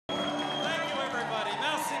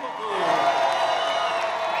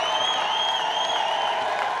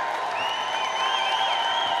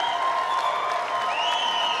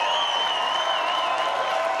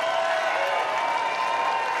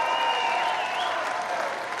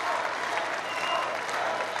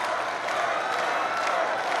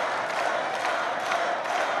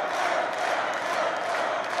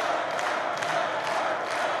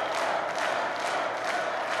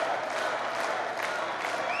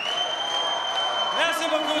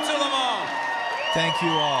tout le monde. Thank you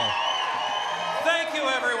all. Thank you,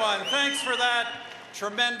 everyone. Thanks for that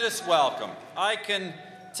tremendous welcome. I can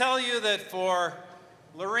tell you that for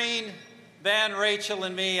Lorene, Ben, Rachel,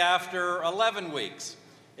 and me, after 11 weeks,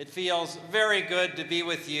 it feels very good to be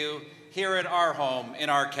with you here at our home in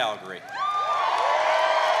our Calgary.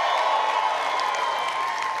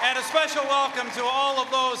 And a special welcome to all of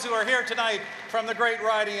those who are here tonight from the great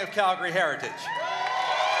riding of Calgary Heritage.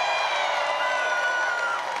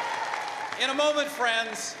 In a moment,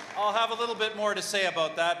 friends, I'll have a little bit more to say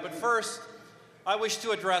about that, but first, I wish to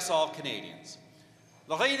address all Canadians.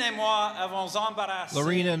 Lorene and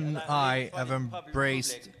I have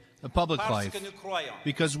embraced the public life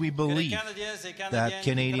because we believe that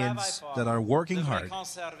Canadians that are working hard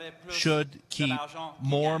should keep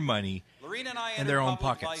more money in their own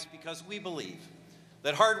pockets. Because we believe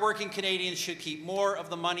that hardworking Canadians should keep more of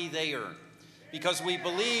the money they earn. Because we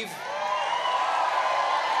believe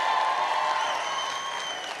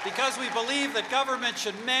that government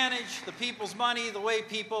should manage the people's money the way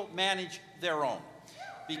people manage their own.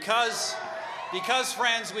 Because,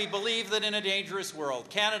 friends, we believe that in a dangerous world,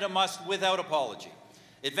 Canada must, without apology,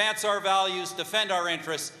 advance our values, defend our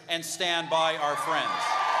interests, and stand by our friends.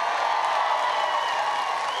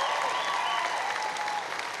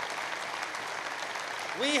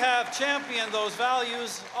 We have championed those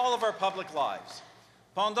values all of our public lives.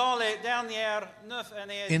 In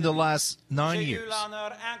the last 9 years,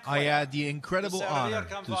 I had the incredible honor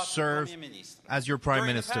to serve as your Prime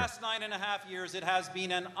Minister. During the past 9.5 years, it has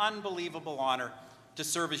been an unbelievable honor to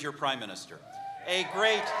serve as your Prime Minister.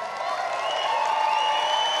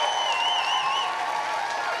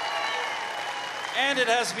 And it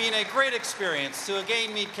has been a great experience to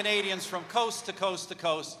again meet Canadians from coast to coast to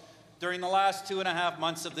coast during the last 2.5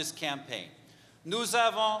 months of this campaign. We've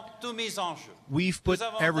put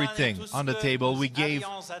everything on the table. We gave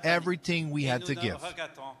everything we had to give,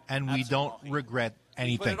 and we don't regret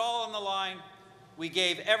anything. We put it all on the line. We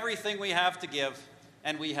gave everything we have to give,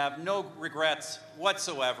 and we have no regrets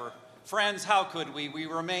whatsoever. Friends, how could we? We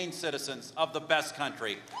remain citizens of the best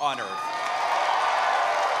country on earth.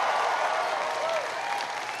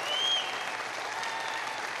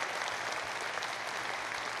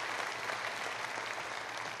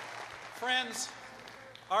 Friends,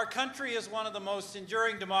 our country is one of the most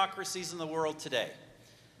enduring democracies in the world today.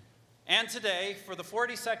 And today, for the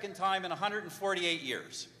 42nd time in 148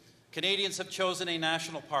 years, Canadians have chosen a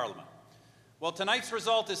national parliament. Well, tonight's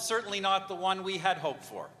result is certainly not the one we had hoped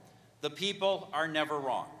for. The people are never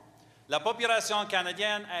wrong. The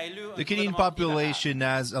Canadian population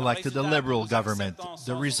has elected a Liberal government.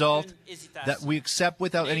 The result that we accept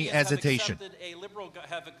without any hesitation.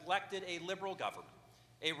 Have elected a Liberal government.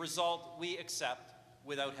 A result we accept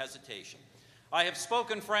without hesitation. I have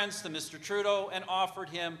spoken, friends, to Mr. Trudeau and offered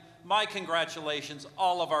him my congratulations,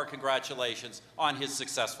 all of our congratulations, on his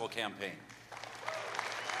successful campaign.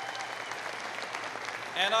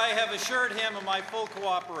 And I have assured him of my full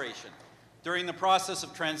cooperation during the process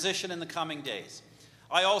of transition in the coming days.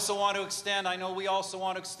 I also want to extend, I know we also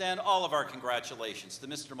want to extend all of our congratulations to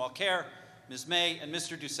Mr. Mulcair, Ms. May, and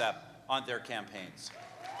Mr. Duceppe on their campaigns.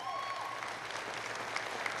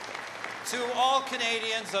 To all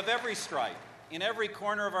Canadians of every stripe, in every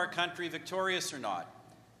corner of our country, victorious or not,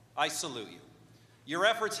 I salute you. Your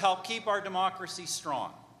efforts help keep our democracy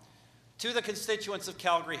strong. To the constituents of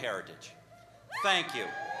Calgary Heritage, thank you.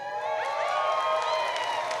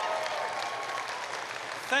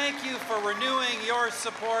 Thank you for renewing your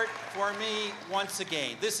support for me once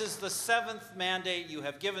again. This is the 7th mandate you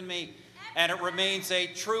have given me, and it remains a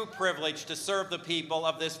true privilege to serve the people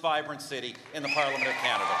of this vibrant city in the Parliament of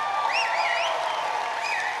Canada.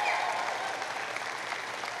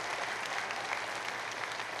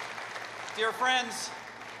 Dear friends,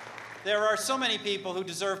 there are so many people who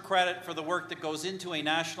deserve credit for the work that goes into a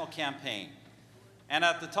national campaign. And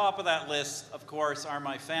at the top of that list, of course, are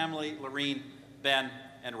my family, Lorene, Ben,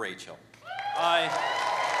 and Rachel. I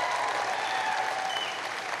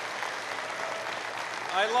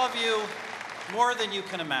love you more than you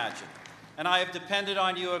can imagine. And I have depended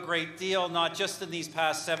on you a great deal, not just in these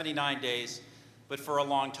past 79 days, but for a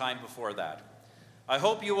long time before that. I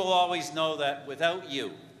hope you will always know that without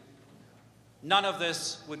you, none of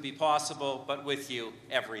this would be possible, but with you,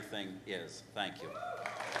 everything is. Thank you.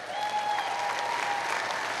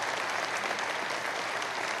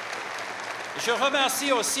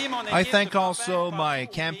 I thank also my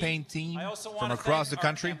campaign team from across the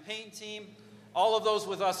country. All of those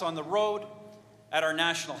with us on the road, at our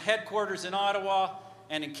national headquarters in Ottawa,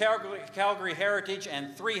 and in Calgary Heritage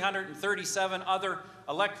and 337 other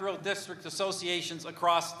electoral district associations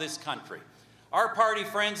across this country. Our party,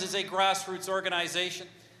 friends, is a grassroots organization,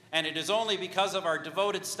 and it is only because of our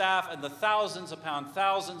devoted staff and the thousands upon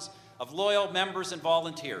thousands of loyal members and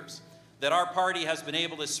volunteers that our party has been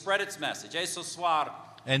able to spread its message. Et ce soir,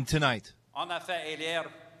 And tonight, on a fait élire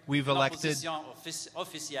we've elected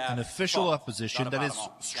an official opposition that is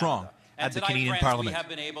strong at the Canadian Parliament. We have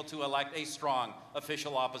been able to elect a strong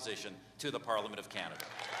official opposition to the Parliament of Canada.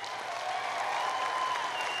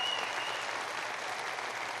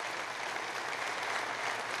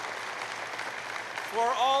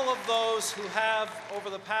 For all of those who have, over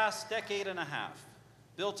the past decade and a half,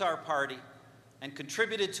 built our party and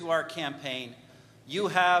contributed to our campaign, you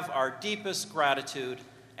have our deepest gratitude,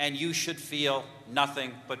 and you should feel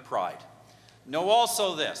nothing but pride. Know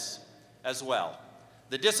also this as well.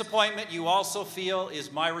 The disappointment you also feel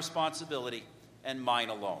is my responsibility and mine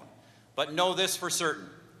alone. But know this for certain.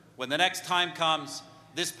 When the next time comes,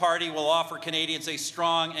 this party will offer Canadians a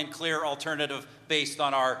strong and clear alternative based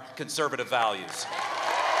on our conservative values.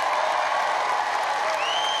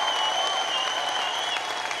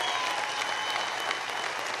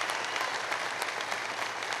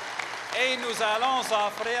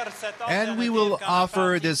 And we will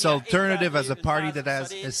offer this alternative as a party that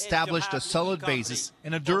has established a solid basis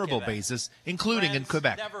and a durable basis, including in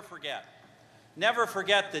Quebec. Never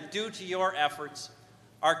forget that due to your efforts,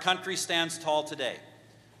 our country stands tall today.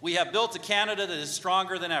 We have built a Canada that is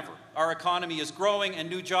stronger than ever. Our economy is growing and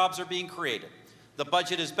new jobs are being created. The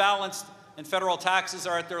budget is balanced and federal taxes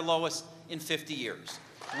are at their lowest in 50 years.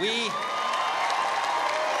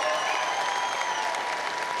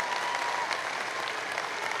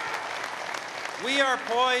 We are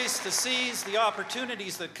poised to seize the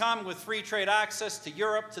opportunities that come with free trade access to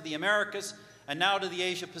Europe, to the Americas, and now to the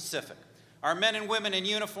Asia Pacific. Our men and women in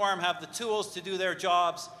uniform have the tools to do their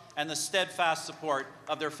jobs and the steadfast support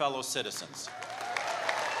of their fellow citizens.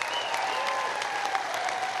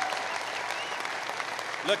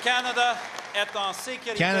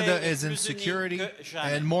 Canada is in security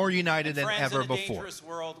and more united than ever before. In a dangerous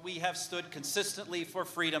world, we have stood consistently for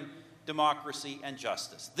freedom, democracy, and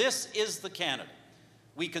justice. This is the Canada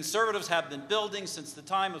we Conservatives have been building since the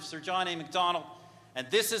time of Sir John A. Macdonald, and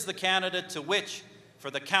this is the Canada to which,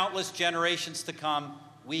 for the countless generations to come,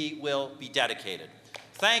 we will be dedicated.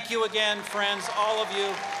 Thank you again, friends, all of you,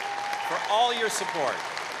 for all your support,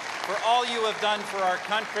 for all you have done for our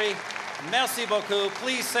country. Merci beaucoup.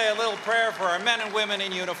 Please say a little prayer for our men and women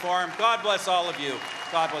in uniform. God bless all of you.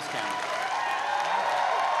 God bless Canada.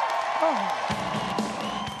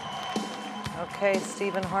 Okay,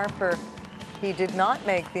 Stephen Harper. He did not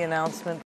make the announcement